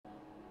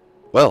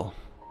Well,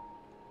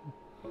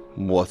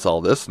 what's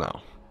all this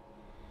now?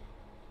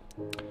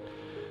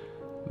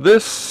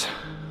 This,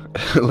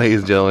 ladies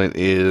and gentlemen,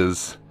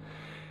 is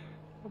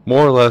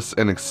more or less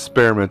an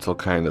experimental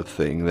kind of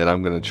thing that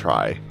I'm going to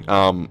try.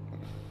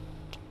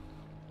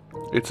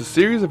 It's a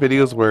series of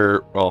videos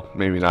where, well,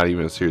 maybe not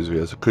even a series of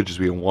videos, it could just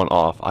be a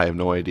one-off, I have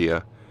no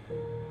idea.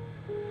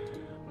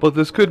 But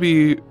this could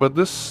be, at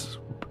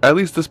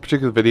least this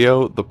particular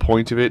video, the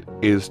point of it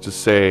is to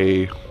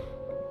say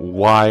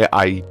why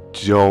I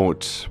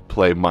don't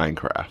play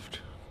Minecraft.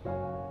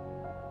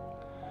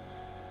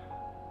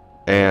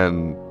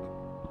 And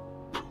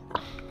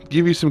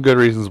give you some good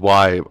reasons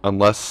why,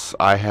 unless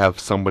I have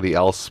somebody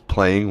else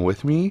playing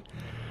with me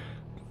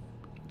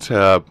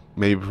to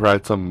maybe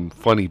provide some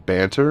funny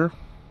banter,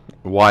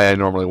 why I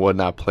normally would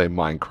not play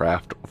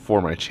Minecraft for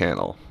my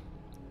channel.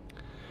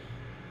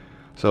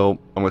 So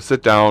I'm going to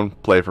sit down,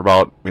 play for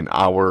about an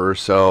hour or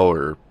so,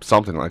 or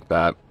something like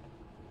that.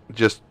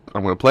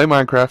 I'm going to play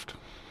Minecraft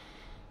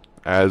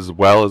as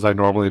well as I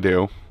normally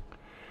do,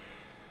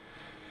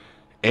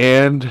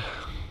 and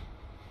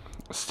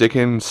stick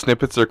in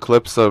snippets or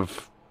clips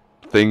of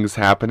things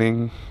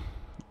happening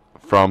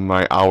from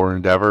my hour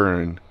endeavor,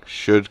 and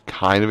should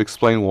kind of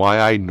explain why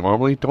I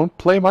normally don't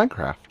play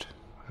Minecraft.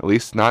 At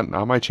least not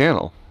on my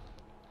channel.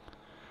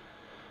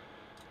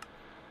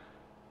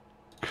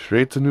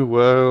 Create a new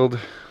world.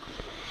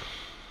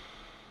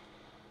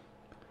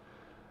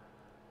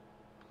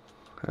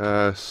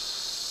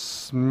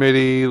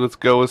 Smitty, let's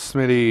go with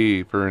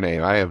Smitty for a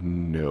name. I have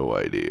no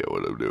idea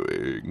what I'm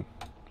doing.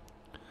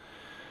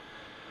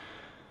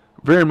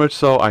 Very much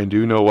so, I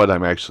do know what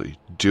I'm actually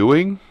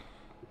doing.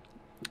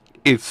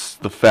 It's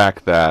the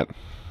fact that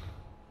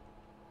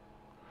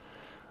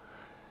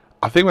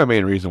I think my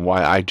main reason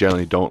why I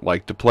generally don't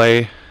like to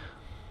play,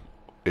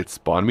 it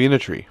spawned me in a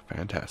tree.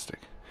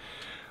 Fantastic.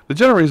 The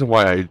general reason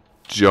why I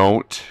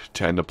don't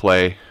tend to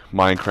play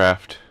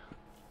Minecraft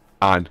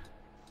on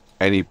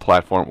any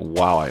platform,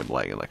 wow, I am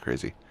lagging like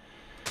crazy.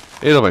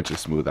 It'll eventually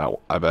smooth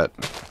out, I bet.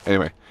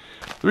 Anyway,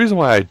 the reason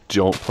why I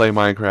don't play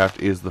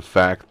Minecraft is the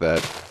fact that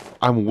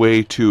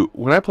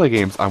when I play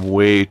games, I'm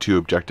way too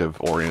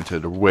objective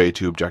oriented, or way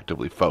too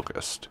objectively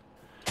focused.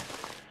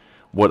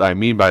 What I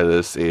mean by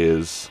this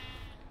is,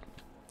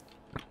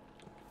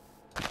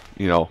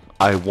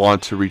 I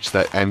want to reach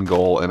that end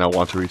goal, and I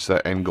want to reach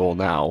that end goal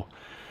now.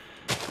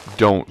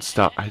 Don't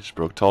stop. I just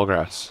broke tall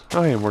grass.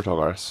 Oh yeah, more tall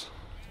grass.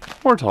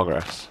 More tall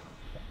grass.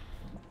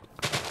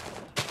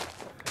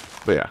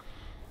 But yeah.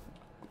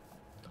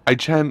 I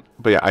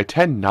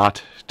tend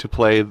not to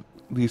play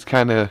these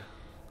kind of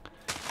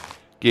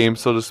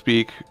games, so to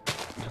speak,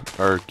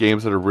 or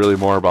games that are really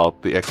more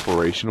about the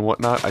exploration and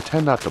whatnot. I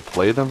tend not to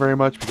play them very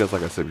much because,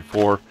 like I said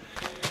before,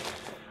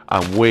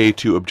 I'm way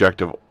too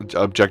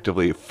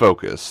objectively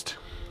focused.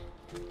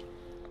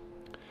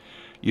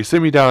 You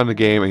sit me down in the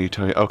game and you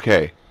tell me,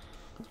 okay,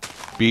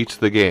 beat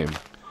the game.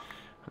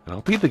 And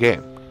I'll beat the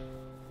game.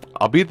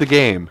 I'll beat the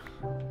game,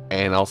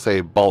 and I'll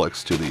say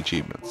bollocks to the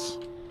achievements.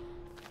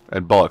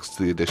 And bollocks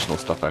to the additional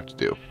stuff I have to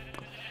do.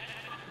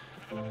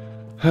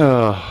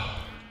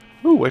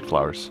 Ooh, white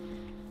flowers.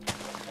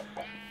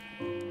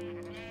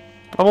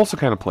 I'm also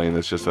kind of playing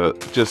this just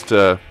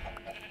to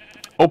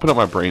open up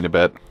my brain a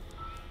bit.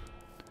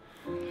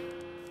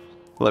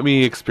 Let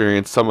me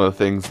experience some of the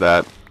things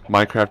that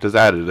Minecraft has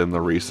added in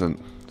the recent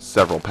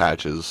several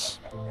patches.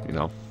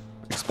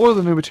 Explore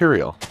the new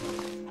material.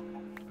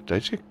 Did I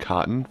just get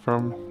cotton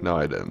from? No,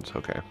 I didn't.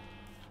 Okay.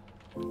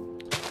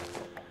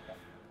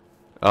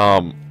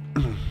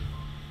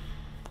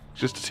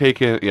 Just to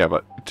take it, yeah,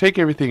 but take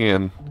everything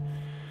in,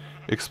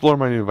 explore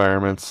my new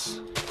environments,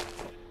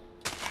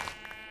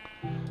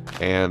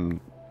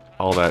 and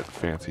all that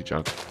fancy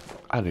junk.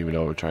 I don't even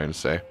know what I'm trying to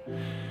say.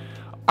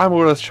 I'm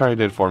more or less trying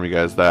to inform you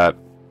guys that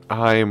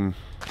I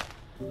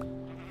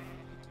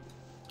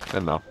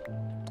don't know.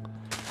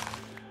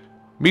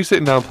 Me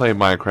sitting down playing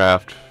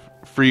Minecraft,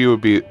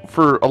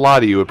 for a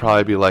lot of you, it would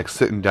probably be like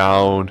sitting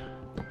down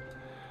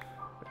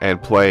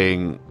and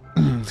playing,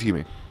 excuse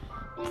me.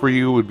 For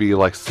you, it would be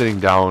like sitting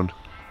down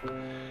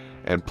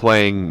and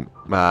playing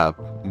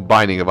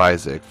Binding of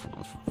Isaac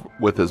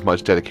with as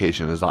much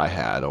dedication as I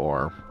had,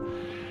 or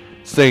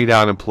sitting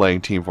down and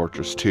playing Team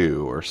Fortress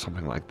 2 or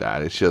something like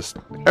that. It's just,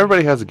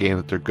 everybody has a game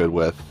that they're good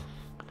with.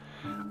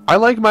 I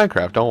like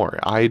Minecraft, don't worry.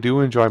 I do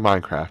enjoy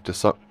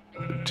Minecraft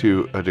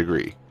to a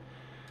degree.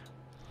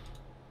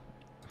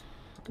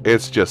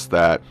 It's just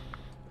that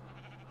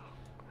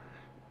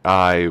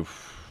I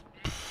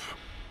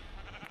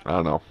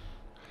don't know.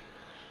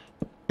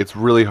 It's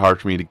really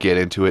hard for me to get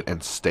into it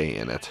and stay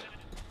in it.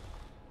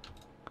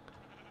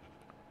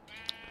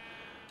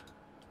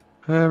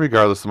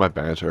 Regardless of my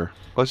banter,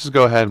 let's just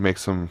go ahead and make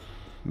some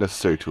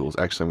necessary tools.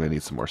 Actually, I'm going to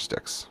need some more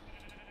sticks.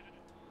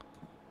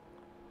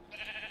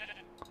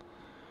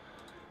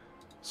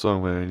 So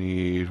I'm going to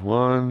need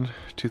 1,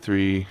 2,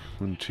 3,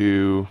 1,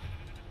 2.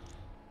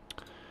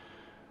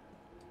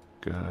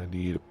 Gonna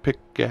need a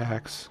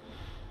pickaxe.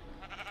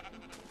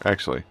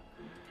 Actually,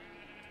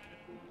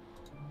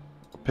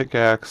 a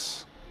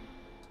pickaxe,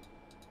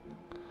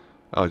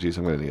 Oh, geez,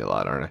 I'm going to need a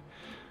lot, aren't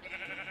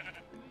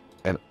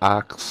I? An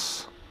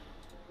axe.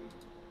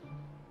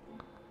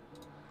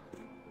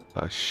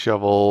 A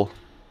shovel.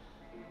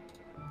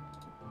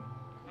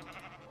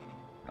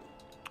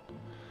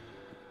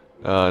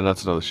 And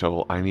that's another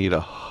shovel. I need a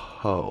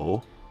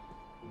hoe.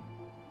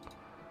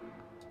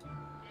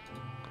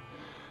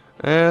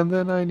 And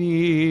then I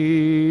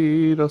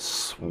need a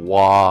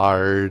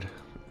sword.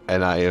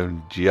 And I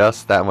am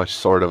just that much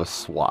sort of a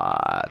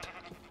sword.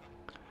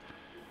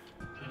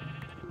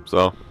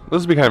 So,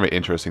 this will be kind of an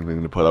interesting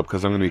thing to put up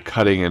because I'm going to be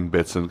cutting in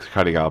bits and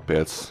cutting out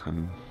bits.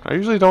 And I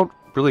usually don't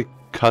really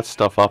cut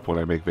stuff up when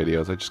I make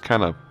videos. I just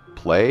kind of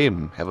play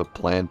and have a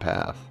planned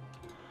path.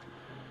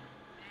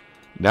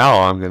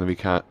 Now I'm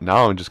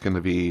just going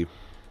to be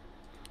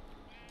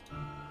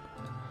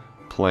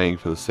playing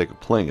for the sake of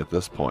playing at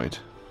this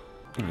point.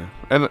 Yeah.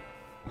 And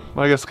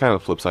I guess kind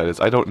of the flip side is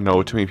I don't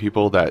know too many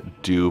people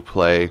that do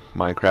play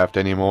Minecraft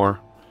anymore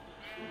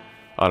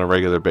on a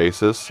regular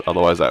basis.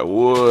 Otherwise I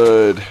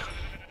would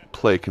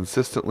play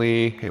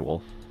consistently. Hey,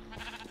 well,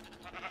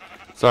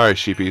 sorry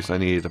sheepies, I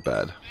need a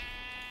bed.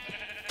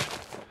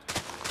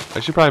 I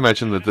should probably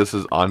mention that this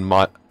is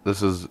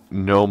this is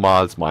no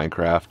mods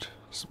Minecraft,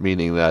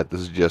 meaning that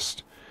this is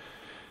just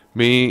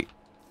me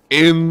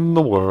in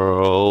the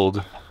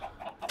world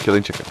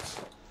killing chickens.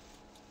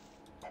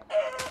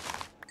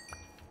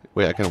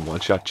 Wait, I can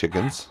one-shot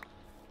chickens?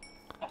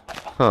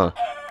 Huh.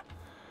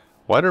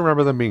 Why do I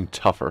remember them being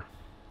tougher?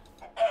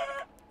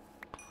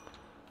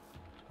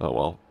 Oh,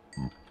 well.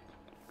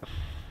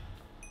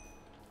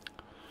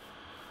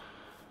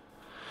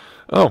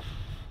 Oh,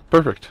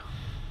 perfect.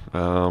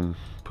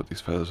 Put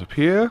these feathers up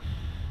here.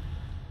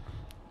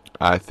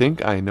 I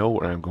think I know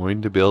where I'm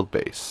going to build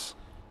base.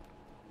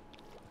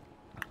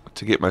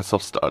 To get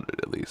myself started,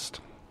 at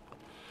least.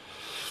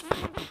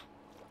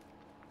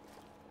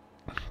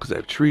 Because I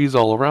have trees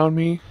all around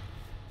me.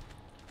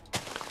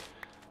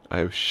 I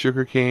have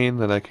sugarcane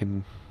that I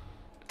can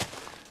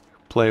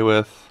play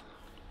with.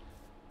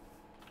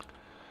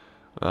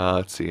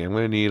 Let's see, I'm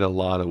going to need a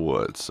lot of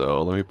wood.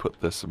 So let me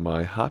put this in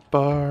my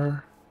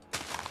hotbar.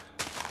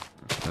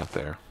 Not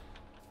there.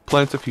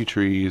 Plant a few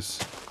trees.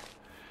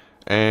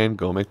 And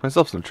go make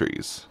myself some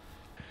trees.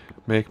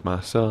 Make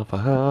myself a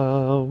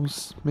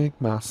house. Make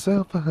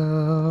myself a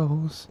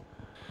house.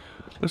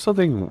 There's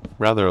something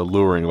rather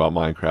alluring about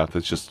Minecraft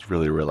that's just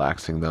really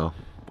relaxing, though.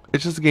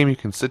 It's just a game you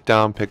can sit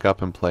down, pick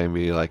up, and play and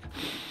be like,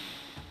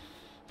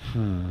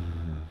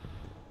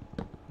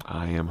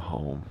 I am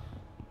home.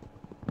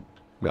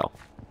 Well,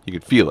 you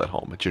can feel at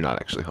home, but you're not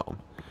actually home.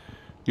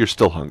 You're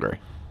still hungry.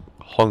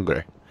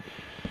 Hungry.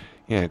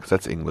 Yeah, because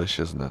that's English,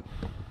 isn't it?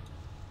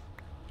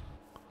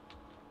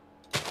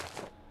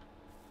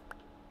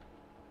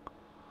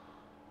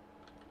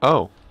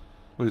 Oh,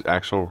 there's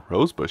actual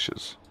rose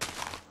bushes.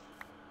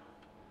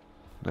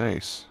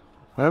 Nice.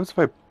 What happens if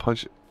I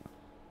punch it?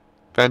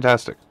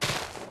 Fantastic.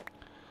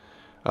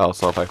 Oh,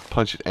 so if I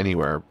punch it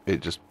anywhere, it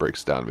just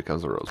breaks down and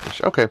becomes a rose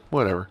bush. Okay,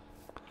 whatever.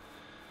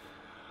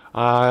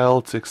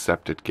 I'll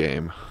accept it,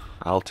 game.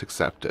 I'll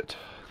accept it.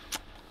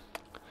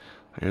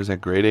 Here's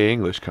that grade A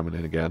English coming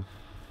in again.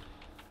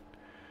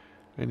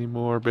 Any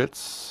more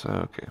bits?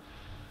 Okay.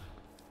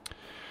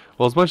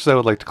 Well, as much as I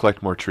would like to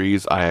collect more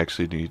trees, I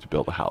actually need to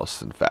build a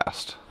house and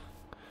fast.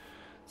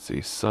 Let's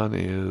see, sun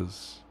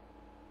is...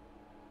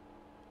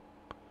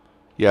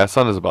 Yeah,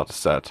 sun is about to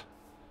set.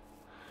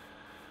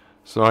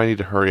 So I need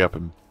to hurry up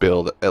and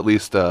build at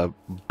least a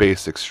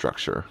basic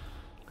structure.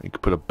 You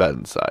could put a bed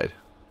inside.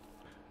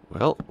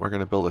 Well, we're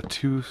gonna build a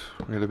two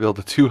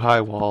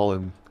high wall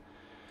and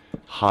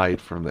hide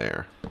from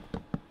there.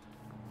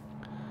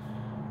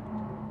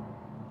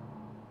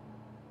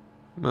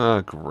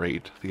 Ah,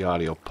 great. The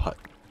audio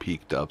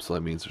peaked up, so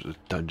that means there's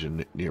a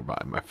dungeon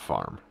nearby my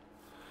farm.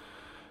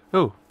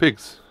 Oh,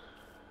 pigs.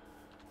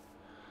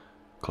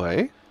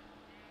 Clay?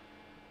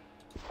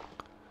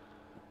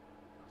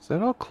 Is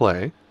that all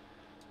clay?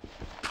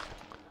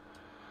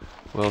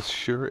 Well,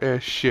 sure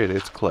as shit,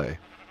 it's clay.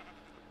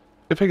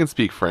 If I can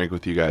speak frank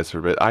with you guys for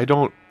a bit, I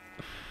don't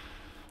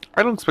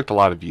expect a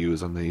lot of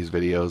views on these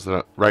videos,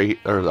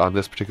 or on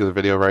this particular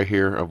video right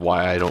here, of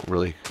why I don't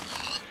really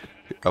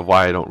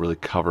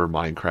cover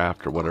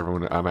Minecraft or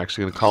whatever I'm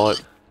actually going to call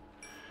it.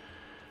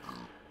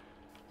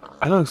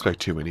 I don't expect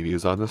too many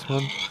views on this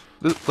one.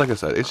 Like I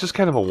said, it's just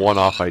kind of a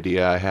one-off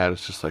idea I had.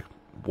 It's just like,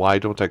 why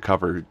don't I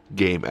cover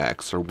game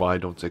X or why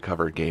don't I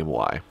cover game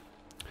Y?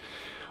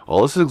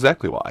 Well, this is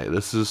exactly why.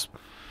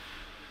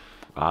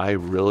 I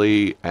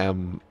really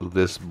am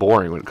this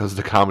boring when it comes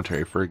to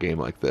commentary for a game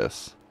like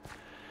this.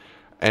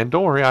 And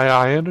don't worry,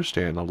 I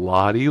understand. A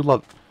lot of you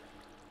love...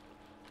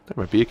 There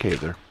might be a cave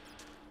there.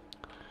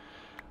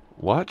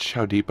 Watch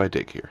how deep I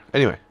dig here.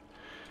 Anyway.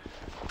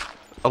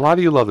 A lot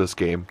of you love this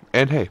game.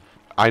 And hey,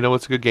 I know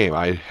it's a good game.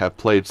 I have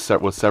played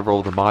with several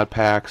of the mod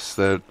packs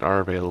that are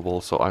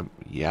available. So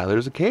yeah,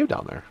 there's a cave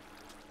down there.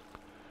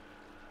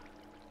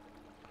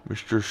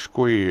 Mr.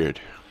 Squid.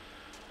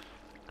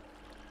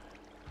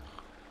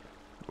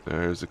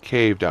 There's a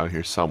cave down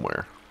here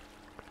somewhere.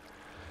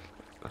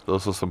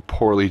 Those are some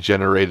poorly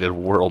generated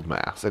world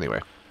maps.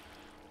 Anyway.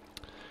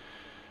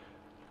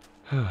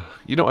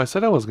 You know, I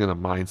said I was going to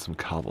mine some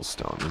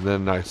cobblestone, and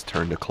then I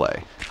turned to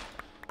clay.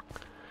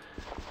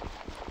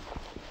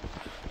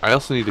 I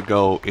also need to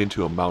go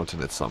into a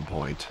mountain at some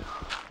point.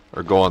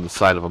 Or go on the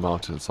side of a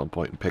mountain at some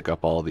point and pick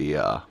up all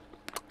the,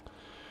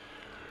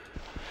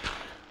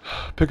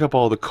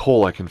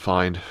 coal I can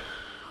find.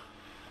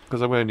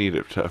 Because I'm going to need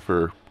it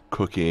for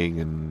cooking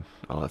and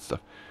all that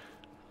stuff.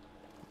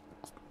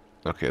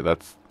 Okay,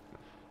 that's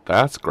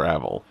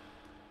gravel.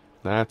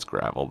 That's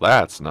gravel.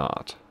 That's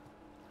not.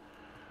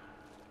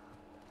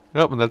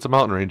 Nope, and that's a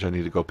mountain range I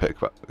need to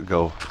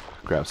go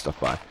grab stuff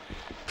by.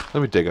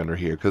 Let me dig under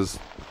here, because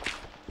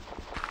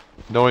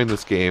knowing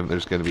this game,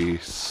 there's going to be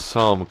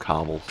some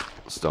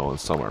cobblestone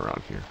somewhere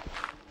around here.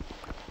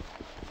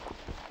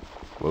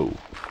 Whoa.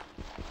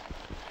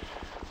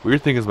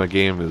 Weird thing is my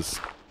game is,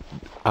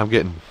 I'm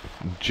getting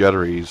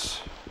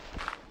jitteries.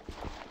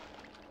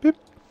 Beep.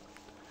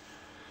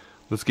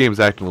 This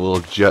game's acting a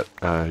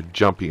little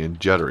jumpy and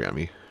jittery on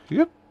me.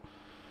 Yep.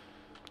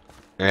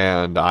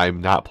 And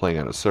I'm not playing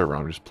on a server,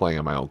 I'm just playing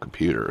on my own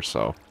computer,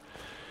 so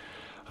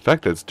the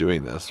fact that it's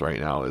doing this right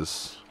now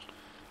is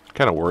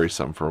kind of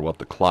worrisome for what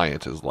the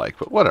client is like,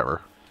 but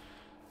whatever.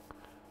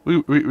 We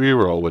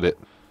roll with it.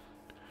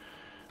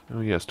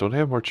 Oh yes, don't I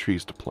have more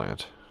trees to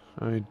plant?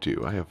 I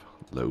do, I have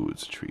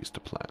loads of trees to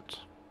plant.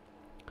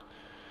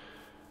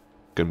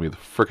 Gonna be the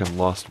frickin'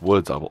 lost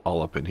woods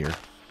all up in here.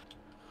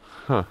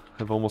 Huh,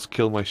 I've almost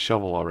killed my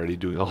shovel already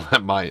doing all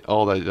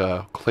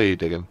that clay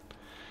digging.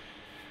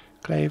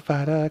 Clay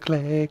fighter,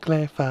 clay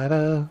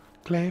fighter,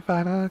 clay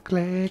fighter,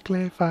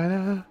 clay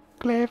fighter,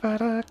 clay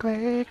fighter,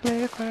 clay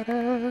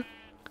fighter.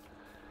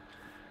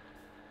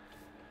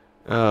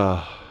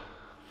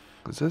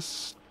 Is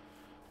this...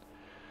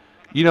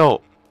 You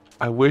know,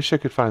 I wish I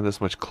could find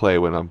this much clay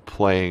when I'm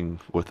playing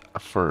with...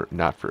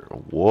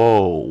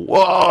 Whoa!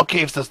 Whoa!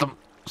 Cave system!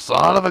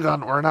 Son of a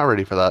gun! We're not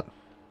ready for that.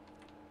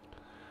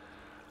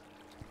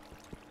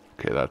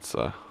 Okay, that's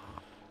a...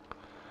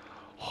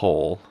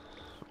 hole.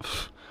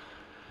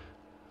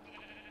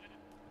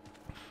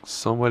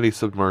 So many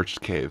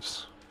submerged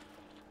caves.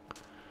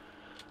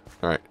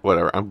 Alright,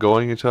 whatever. I'm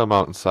going into a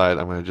mountainside.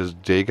 I'm going to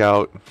just dig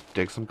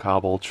some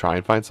cobble, try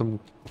and find some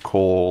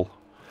coal,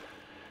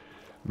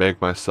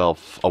 make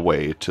myself a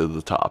way to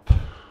the top.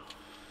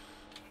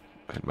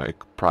 And my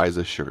prize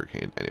is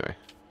sugarcane, anyway.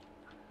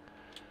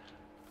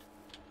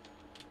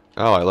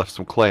 Oh, I left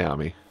some clay on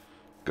me.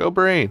 Go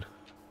Brain!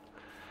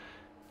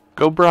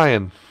 Go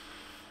Brian!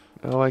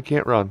 Oh, I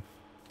can't run.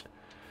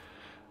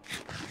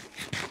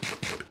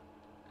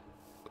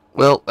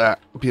 Well, that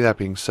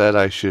being said,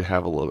 I should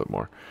have a little bit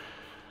more.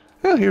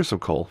 Well, here's some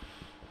coal.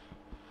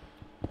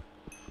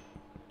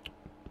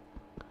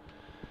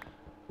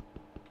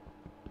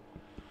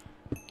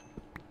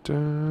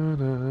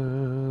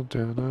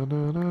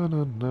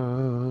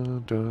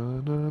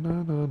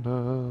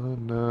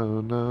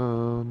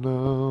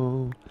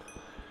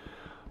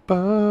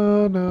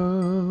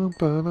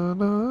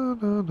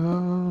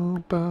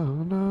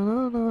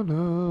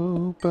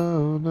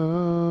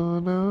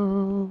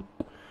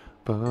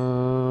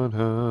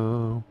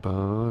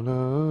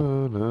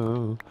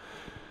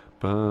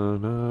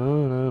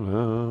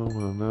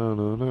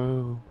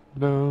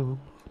 No.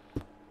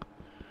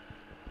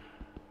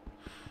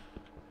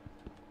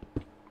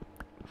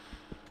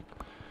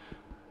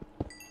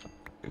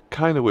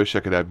 Kind of wish I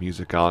could have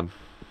music on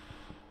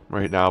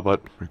right now,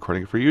 but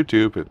recording it for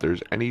YouTube. If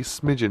there's any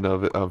smidgen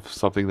of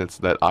something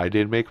that I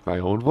did make my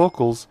own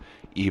vocals,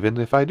 even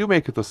if I do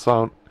make it a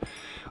song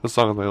with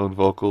my own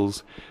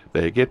vocals,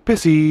 they get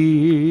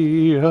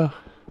pissy.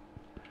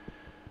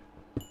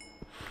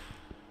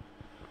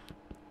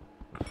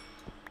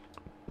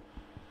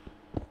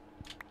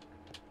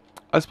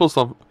 I suppose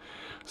something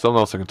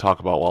else I can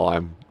talk about while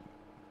I'm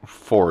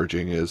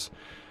foraging is,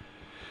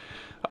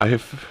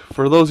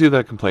 for those of you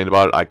that complain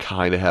about it, I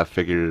kind of have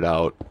figured it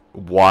out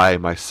why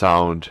my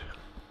sound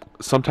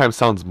sometimes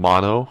sounds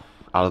mono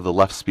out of the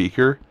left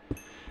speaker.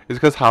 It's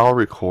because how I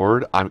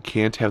record, I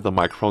can't have the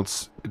microphone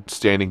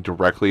standing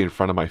directly in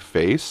front of my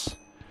face.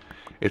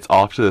 It's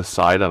off to the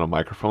side on a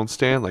microphone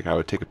stand. Like I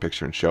would take a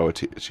picture and show it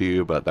to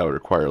you, but that would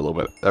require a little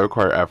bit. That would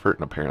require effort,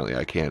 and apparently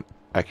I can't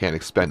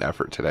expend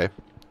effort today.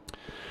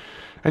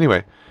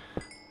 Anyway,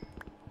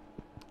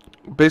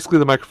 basically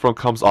the microphone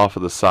comes off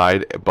of the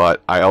side,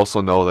 but I also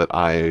know that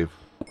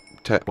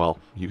well,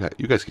 you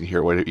guys can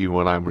hear it even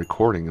when I'm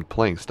recording and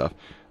playing stuff,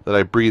 that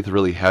I breathe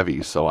really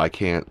heavy, so I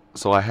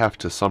have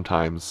to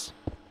sometimes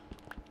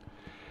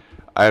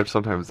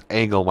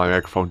angle my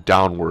microphone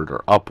downward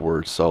or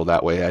upward, so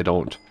that way I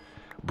don't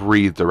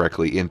breathe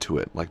directly into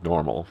it like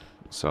normal.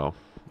 So,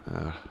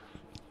 my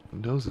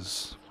nose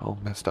is all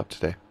messed up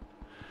today.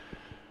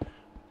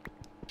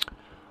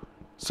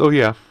 So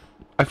yeah,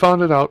 I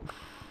found it out.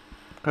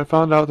 I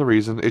found out the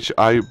reason.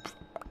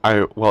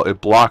 Well, it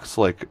blocks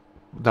like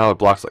a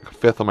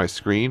fifth of my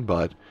screen,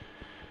 but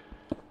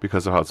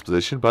because of how it's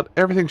positioned. But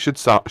everything should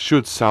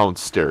sound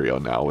stereo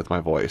now with my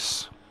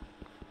voice.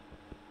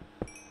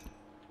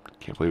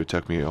 Can't believe it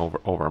took me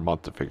over a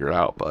month to figure it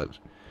out, but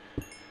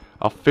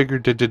I'll figure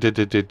did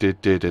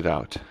it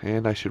out.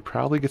 And I should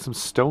probably get some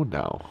stone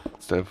now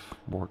instead of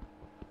more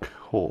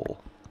coal.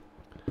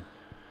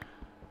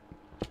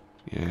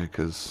 Yeah,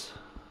 because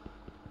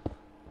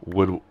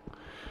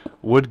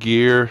wood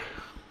gear,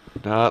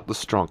 not the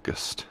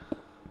strongest.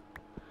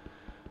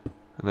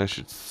 And I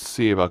should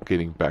see about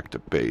getting back to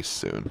base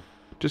soon.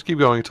 Just keep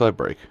going until I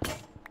break.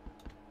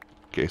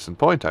 Case in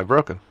point, I've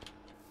broken.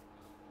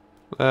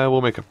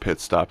 We'll make a pit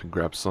stop and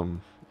grab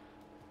some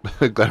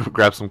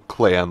grab some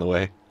clay on the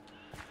way.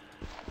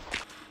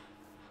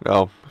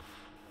 Oh,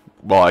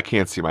 well, I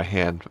can't see my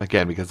hand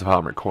again because of how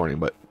I'm recording,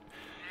 but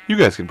you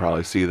guys can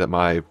probably see that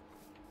my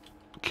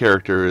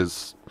character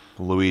is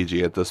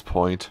Luigi at this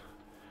point.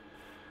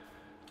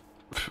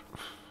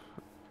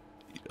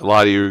 A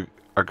lot of you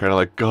are kind of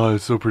like, God,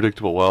 it's so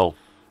predictable. Well,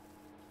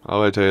 I'm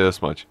gonna tell you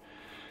this much: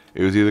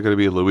 it was either gonna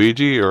be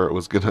Luigi or it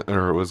was gonna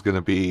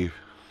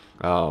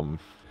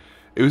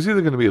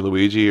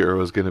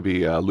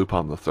be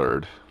Lupin the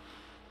Third,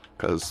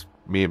 because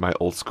me and my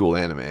old school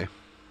anime.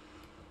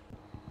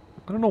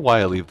 I don't know why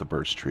I leave the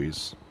birch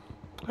trees.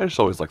 I just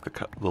always like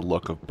the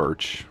look of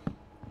birch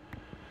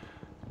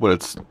when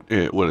it's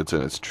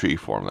in its tree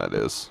form. That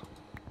is,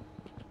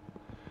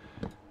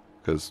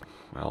 because,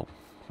 well,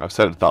 I've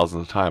said it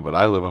thousands of times, but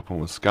I live up in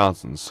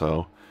Wisconsin,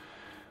 so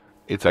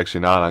it's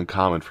actually not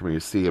uncommon for me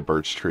to see a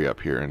birch tree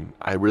up here, and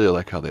I really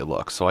like how they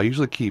look. So I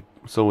usually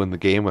so in the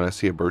game when I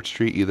see a birch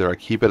tree, either I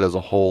keep it as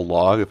a whole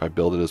log if I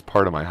build it as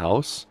part of my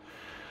house,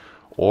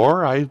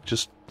 or I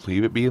just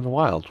leave it be in the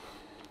wild.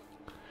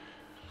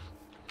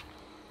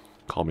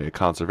 Call me a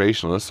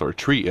conservationist or a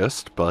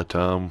treeist, but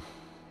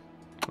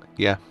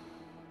yeah,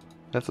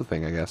 that's the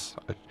thing, I guess.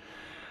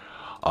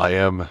 I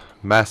am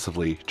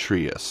massively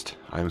treeist.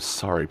 I'm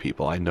sorry,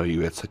 people. I know you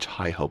had such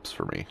high hopes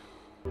for me.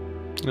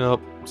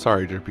 Nope.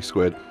 Sorry, Derpy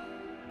Squid.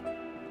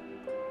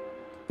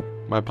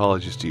 My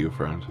apologies to you,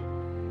 friend.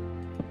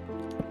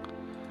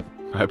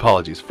 My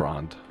apologies,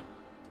 Frond.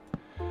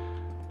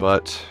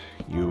 But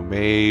you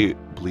may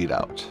bleed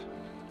out.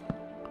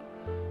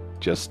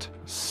 Just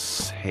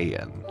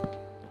saying.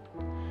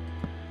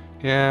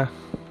 Yeah,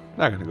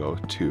 not gonna go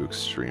too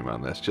extreme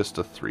on this. Just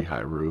a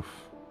 3-high roof.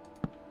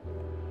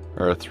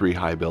 Or a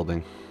 3-high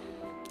building.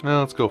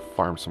 Well, let's go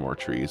farm some more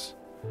trees.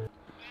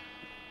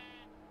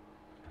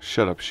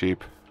 Shut up,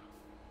 sheep.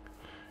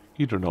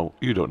 You don't know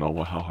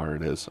how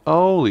hard it is.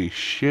 Holy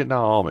shit,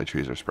 now all my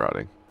trees are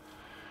sprouting.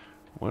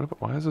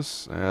 Why is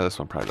this? This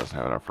one probably doesn't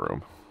have enough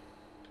room.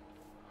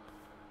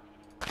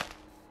 Let's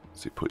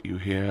see, put you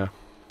here.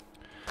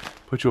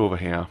 Put you over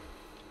here.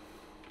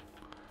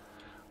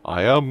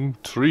 I am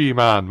tree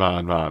man. I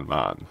am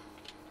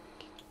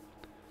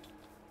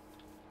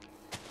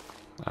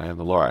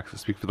the Lorax. I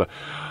speak for the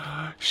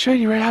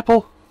shiny red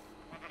apple.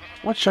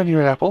 What shiny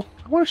red apple?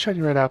 I want a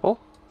shiny red apple.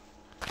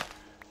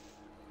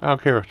 I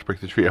don't care if to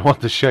break the tree. I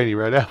want the shiny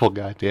red apple,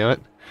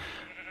 goddammit.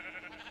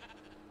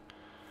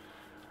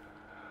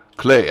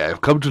 Clay, I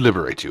have come to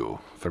liberate you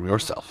from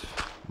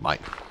yourself. Mine.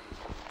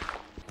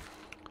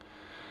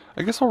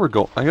 I guess while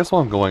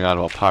I'm going on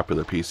about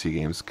popular PC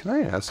games, can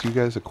I ask you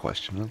guys a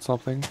question on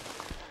something?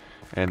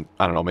 And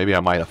I don't know, maybe I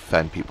might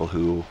offend people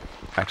who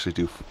actually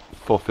do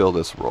fulfill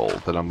this role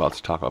that I'm about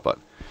to talk about, but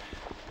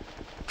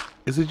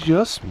is it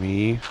just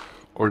me,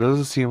 or does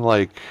it seem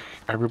like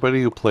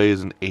everybody who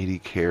plays an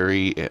AD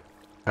carry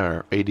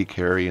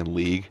in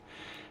League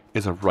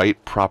is a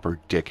right proper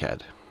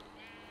dickhead?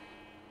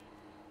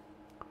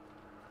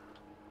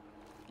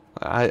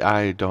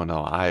 I don't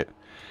know.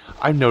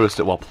 I've noticed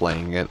it while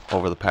playing it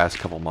over the past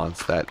couple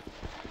months that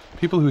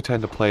people who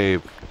tend to play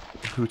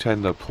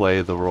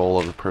the role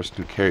of the person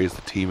who carries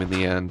the team in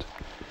the end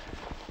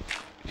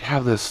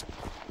have this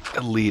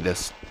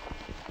elitist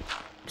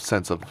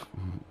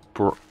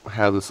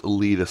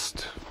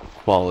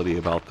quality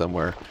about them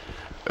where,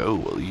 oh,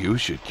 well, you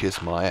should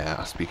kiss my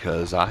ass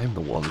because I'm the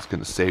one that's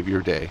going to save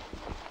your day.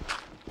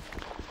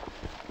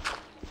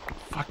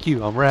 Fuck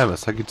you, I'm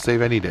Rammus. I could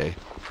save any day.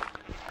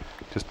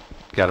 Just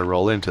gotta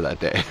roll into that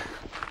day.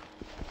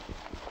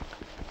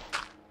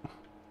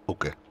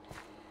 Okay.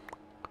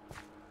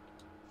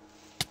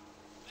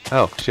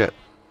 Oh, shit.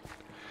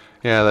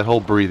 Yeah, that whole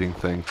breathing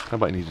thing. I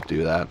might need to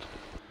do that.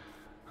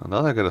 Well,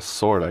 now that I've got a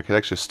sword, I could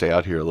actually stay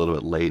out here a little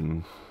bit late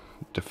and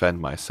defend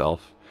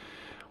myself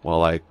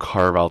while I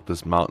carve out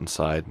this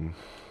mountainside and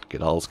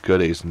get all its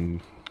goodies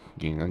and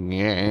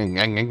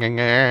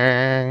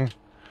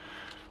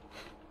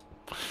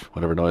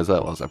whatever noise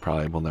that was, I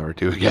probably will never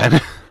do again.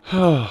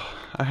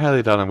 I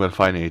highly doubt I'm going to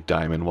find a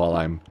diamond while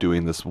I'm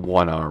doing this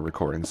 1-hour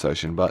recording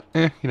session, but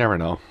you never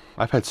know.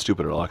 I've had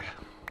stupider luck.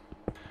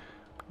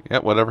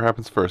 Yep, whatever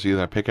happens first. Either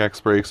my pickaxe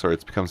breaks or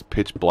it becomes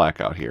pitch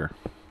black out here.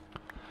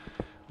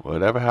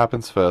 Whatever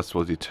happens first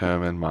will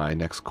determine my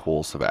next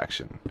course of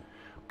action,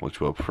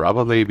 which will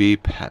probably be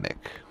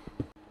panic.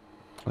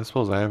 I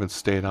suppose I haven't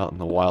stayed out in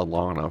the wild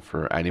long enough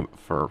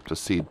to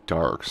see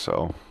dark,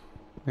 so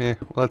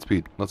let's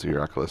be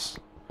reckless.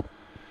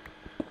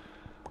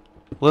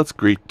 Let's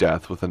greet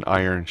death with an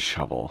iron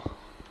shovel.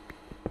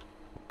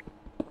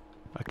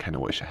 I kind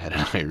of wish I had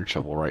an iron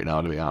shovel right now,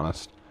 to be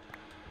honest.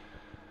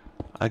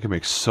 I could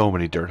make so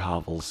many dirt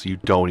hovels you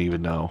don't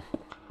even know.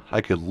 I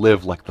could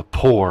live like the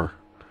poor,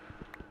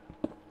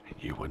 and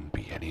you wouldn't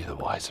be any the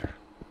wiser.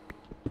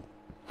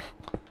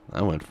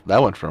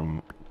 That went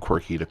from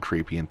quirky to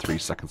creepy in 3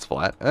 seconds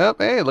flat. Oh,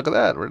 hey, look at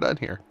that. We're done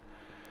here.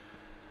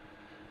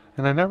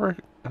 And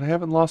I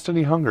haven't lost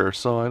any hunger,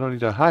 so I don't need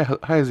to. Hi,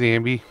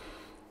 Zambi.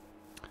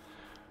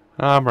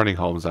 I'm running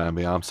home,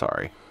 Zambi. I'm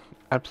sorry.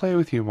 I'd play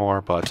with you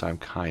more, but I'm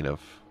kind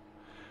of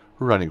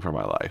running for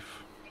my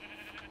life.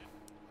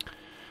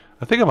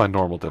 I think I'm on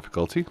normal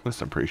difficulty. At least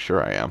I'm pretty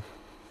sure I am.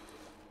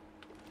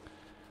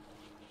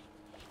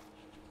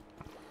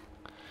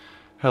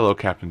 Hello,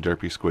 Captain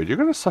Derpy Squid. You're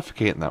going to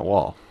suffocate in that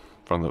wall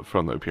from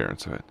the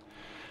appearance of it.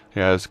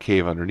 Yeah, there's a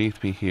cave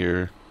underneath me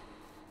here.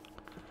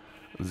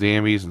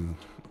 Zombies and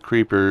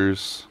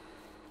creepers.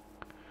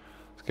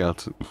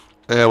 Skeletons.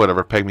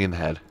 Whatever. Peg me in the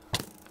head.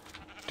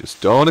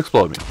 Just don't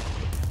explode me.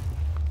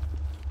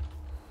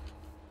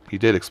 He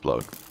did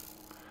explode.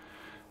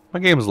 My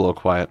game is a little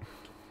quiet.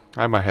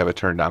 I might have it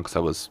turned down because I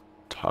was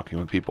talking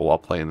with people while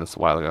playing this a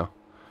while ago.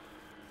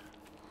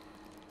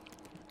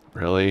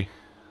 Really?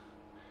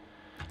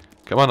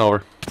 Come on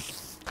over.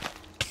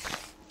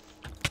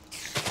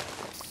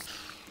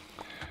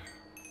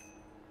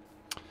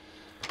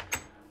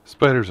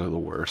 Spiders are the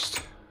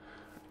worst.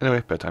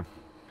 Anyway, bedtime.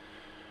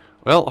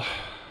 Well,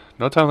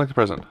 no time like the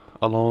present.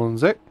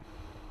 Alonze.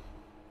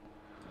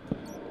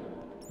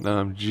 Now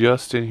I'm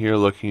just in here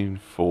looking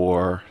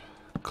for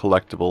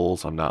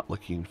collectibles. I'm not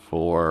looking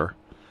for...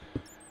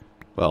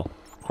 Well,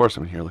 of course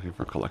I'm in here looking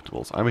for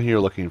collectibles. I'm in here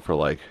looking for,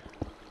 like...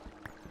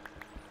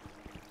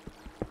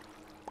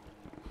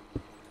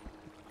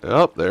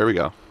 Oh, there we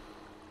go.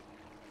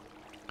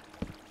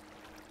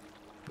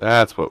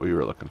 That's what we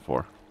were looking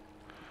for.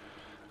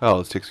 Oh,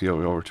 this takes me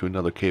over to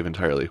another cave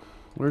entirely.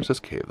 Where's this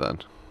cave, then?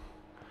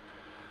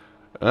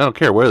 I don't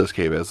care where this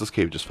cave is. This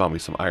cave just found me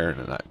some iron,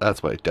 and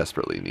that's what I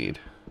desperately need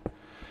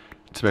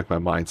to make my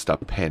mind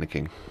stop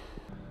panicking.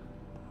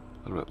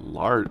 A little bit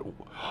large.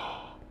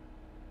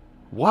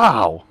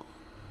 Wow!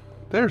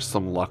 There's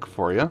some luck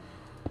for you.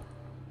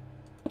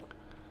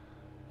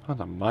 Found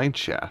a mine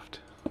shaft.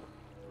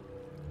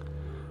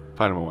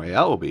 Finding my way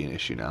out will be an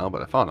issue now,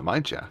 but I found a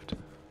mine shaft.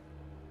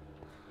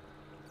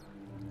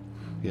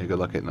 Yeah, good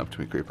luck getting up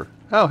to me, creeper.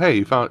 Oh, hey,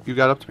 you got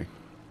up to me.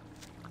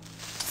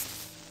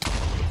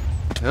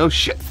 Oh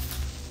shit!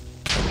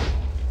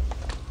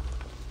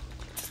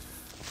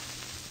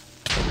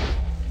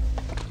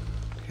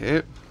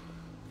 Okay.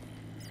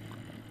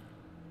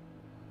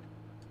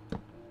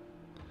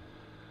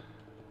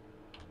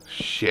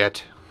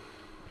 Shit.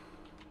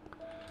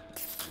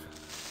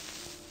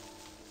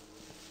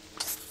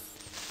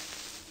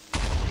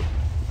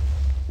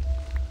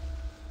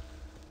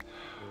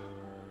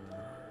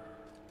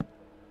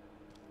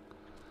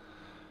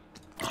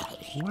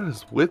 What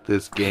is with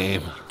this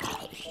game?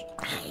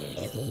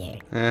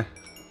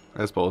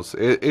 I suppose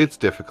it's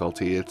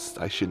difficulty.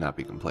 I should not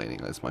be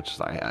complaining as much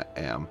as I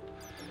am.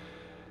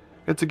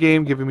 It's a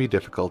game giving me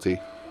difficulty.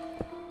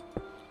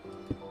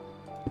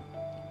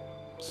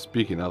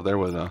 Speaking of, there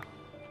was a...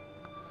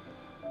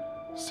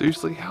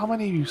 Seriously, how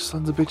many of you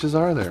sons of bitches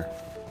are there?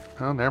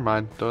 Oh, never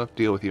mind. Don't have to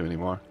deal with you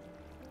anymore.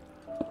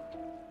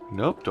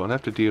 Nope, don't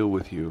have to deal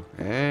with you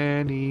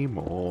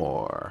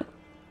anymore.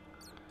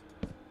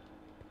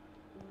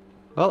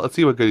 Well, let's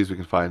see what goodies we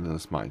can find in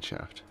this mine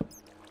shaft.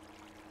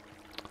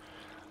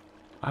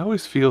 I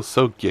always feel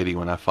so giddy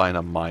when I find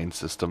a mine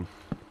system.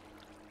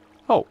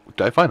 Oh,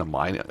 did I find a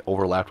mine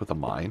overlapped with a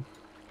mine?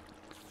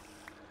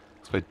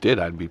 If I did,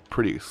 I'd be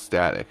pretty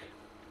ecstatic.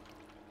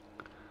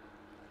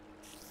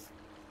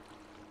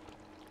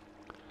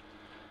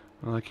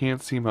 Well, I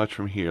can't see much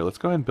from here. Let's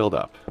go ahead and build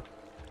up.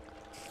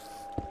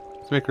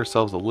 Let's make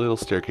ourselves a little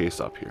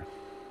staircase up here.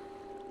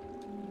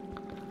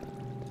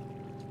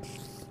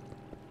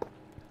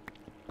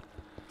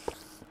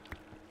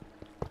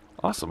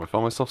 Awesome, I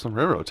found myself some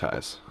railroad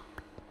ties.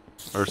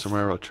 Or some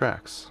railroad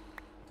tracks.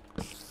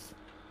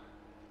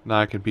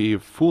 Now I can be a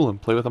fool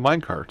and play with a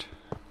minecart.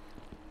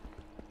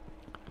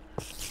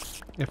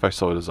 If I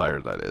so desire,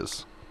 that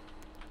is.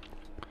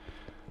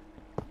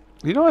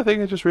 You know, I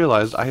think I just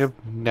realized I have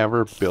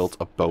never built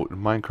a boat in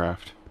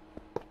Minecraft.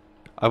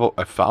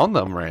 I found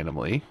them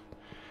randomly,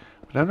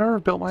 but I've never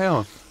built my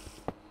own.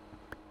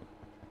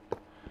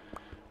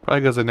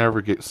 Probably because I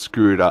never get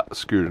screwed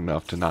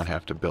enough to not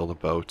have to build a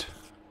boat.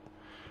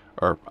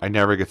 Or I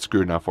never get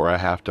screwed enough where I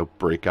have to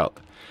break out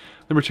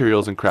the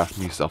materials and craft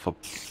myself a...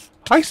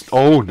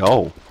 Oh,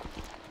 no.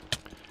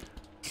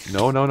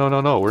 No, no, no, no,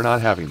 no. We're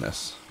not having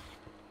this.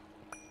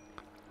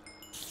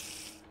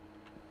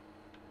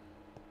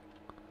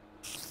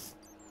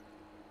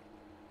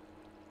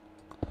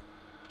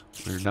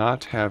 We're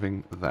not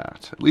having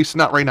that. At least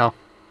not right now.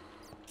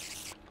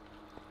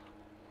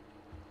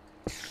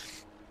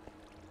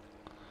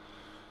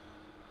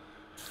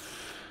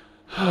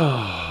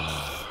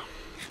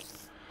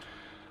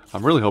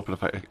 I'm really hoping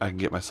if I can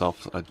get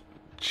myself a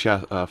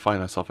chest,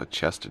 find myself a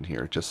chest in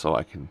here, just so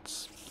I can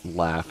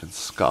laugh and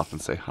scoff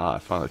and say, ha, I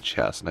found a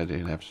chest and I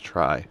didn't have to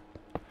try.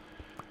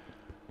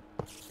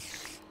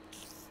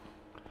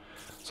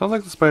 Sounds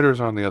like the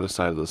spiders are on the other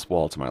side of this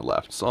wall to my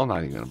left, so I'm not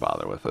even going to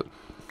bother with it.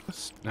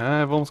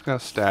 I've almost got a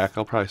stack.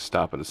 I'll probably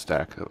stop at a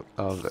stack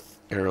of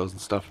arrows and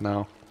stuff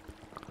now.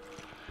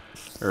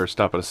 Or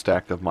stop at a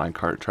stack of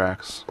minecart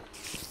tracks.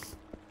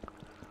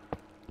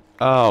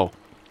 Oh.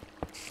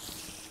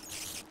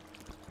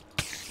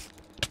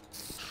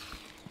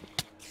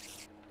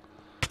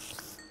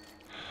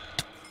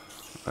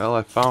 Well,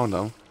 I found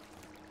them.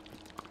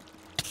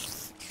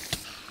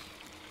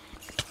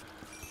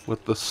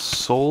 With the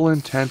sole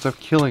intent of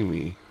killing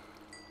me.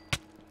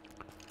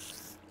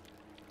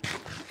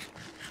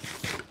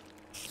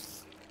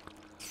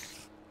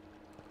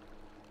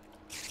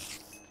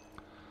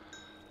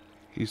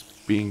 He's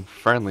being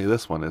friendly,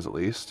 this one is at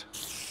least.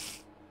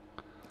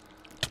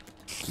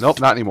 Nope,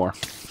 not anymore.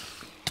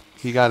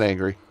 He got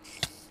angry.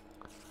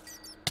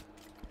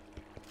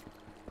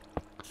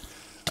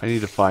 I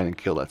need to find and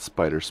kill that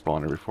spider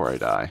spawner before I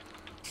die.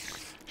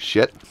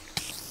 Shit.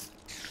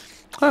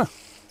 Huh.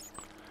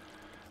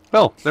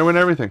 Well, there went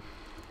everything.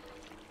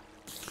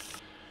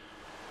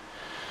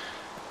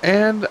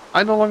 And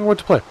I no longer want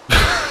to play.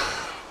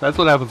 That's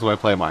what happens when I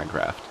play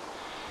Minecraft.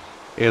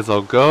 Is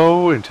I'll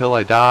go until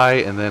I die,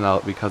 and then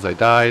because I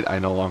died, I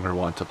no longer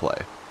want to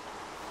play.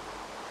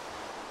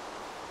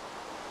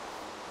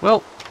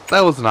 Well,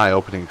 that was an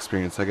eye-opening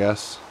experience, I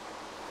guess.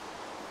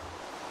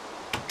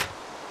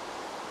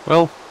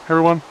 Well,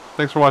 everyone,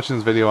 thanks for watching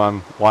this video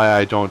on why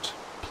I don't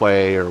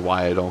play or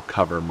why I don't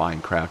cover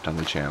Minecraft on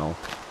the channel.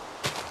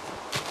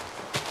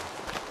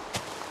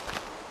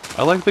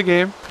 I like the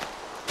game.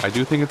 I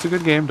do think it's a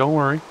good game, don't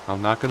worry.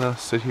 I'm not going to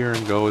sit here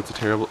and go, it's a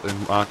terrible,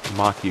 and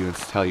mock you and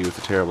tell you it's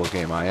a terrible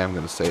game. I am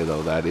going to say,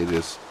 though, that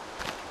it's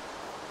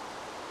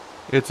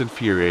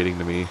infuriating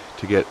to me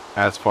to get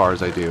as far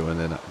as I do and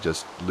then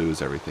just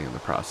lose everything in the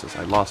process.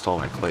 I lost all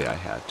my clay I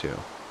had, too.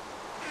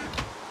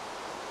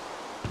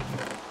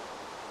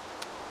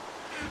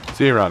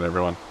 See you around,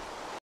 everyone.